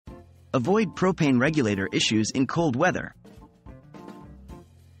Avoid propane regulator issues in cold weather.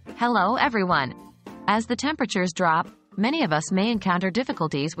 Hello everyone. As the temperatures drop, many of us may encounter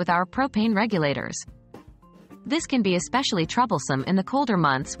difficulties with our propane regulators. This can be especially troublesome in the colder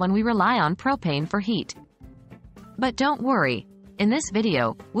months when we rely on propane for heat. But don't worry. In this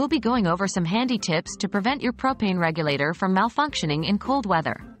video, we'll be going over some handy tips to prevent your propane regulator from malfunctioning in cold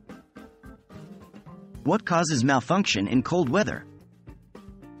weather. What causes malfunction in cold weather?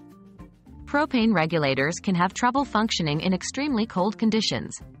 Propane regulators can have trouble functioning in extremely cold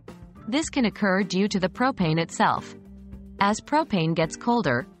conditions. This can occur due to the propane itself. As propane gets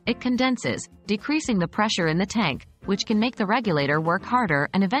colder, it condenses, decreasing the pressure in the tank, which can make the regulator work harder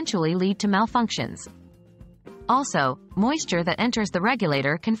and eventually lead to malfunctions. Also, moisture that enters the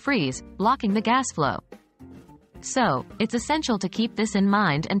regulator can freeze, blocking the gas flow. So, it's essential to keep this in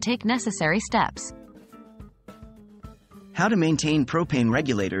mind and take necessary steps. How to maintain propane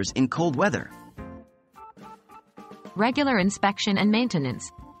regulators in cold weather? Regular inspection and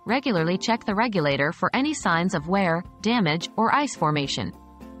maintenance. Regularly check the regulator for any signs of wear, damage, or ice formation.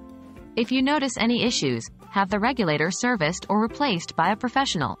 If you notice any issues, have the regulator serviced or replaced by a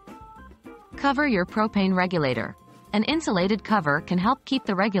professional. Cover your propane regulator. An insulated cover can help keep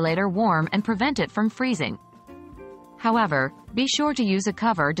the regulator warm and prevent it from freezing. However, be sure to use a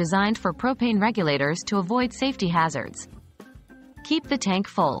cover designed for propane regulators to avoid safety hazards. Keep the tank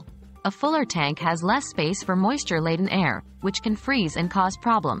full. A fuller tank has less space for moisture-laden air, which can freeze and cause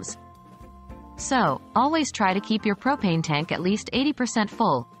problems. So, always try to keep your propane tank at least 80%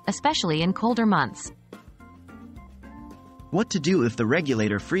 full, especially in colder months. What to do if the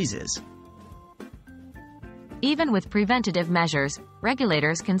regulator freezes? Even with preventative measures,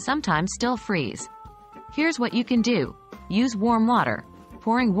 regulators can sometimes still freeze. Here's what you can do. Use warm water.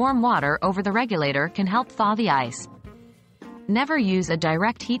 Pouring warm water over the regulator can help thaw the ice. Never use a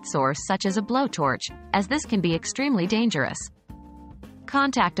direct heat source such as a blowtorch, as this can be extremely dangerous.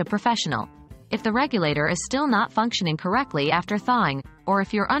 Contact a professional. If the regulator is still not functioning correctly after thawing, or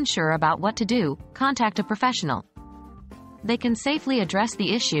if you're unsure about what to do, contact a professional. They can safely address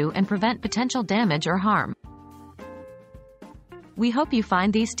the issue and prevent potential damage or harm. We hope you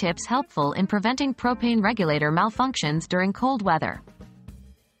find these tips helpful in preventing propane regulator malfunctions during cold weather.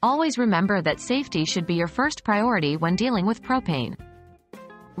 Always remember that safety should be your first priority when dealing with propane.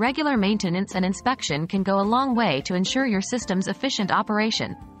 Regular maintenance and inspection can go a long way to ensure your system's efficient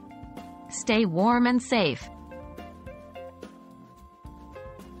operation. Stay warm and safe.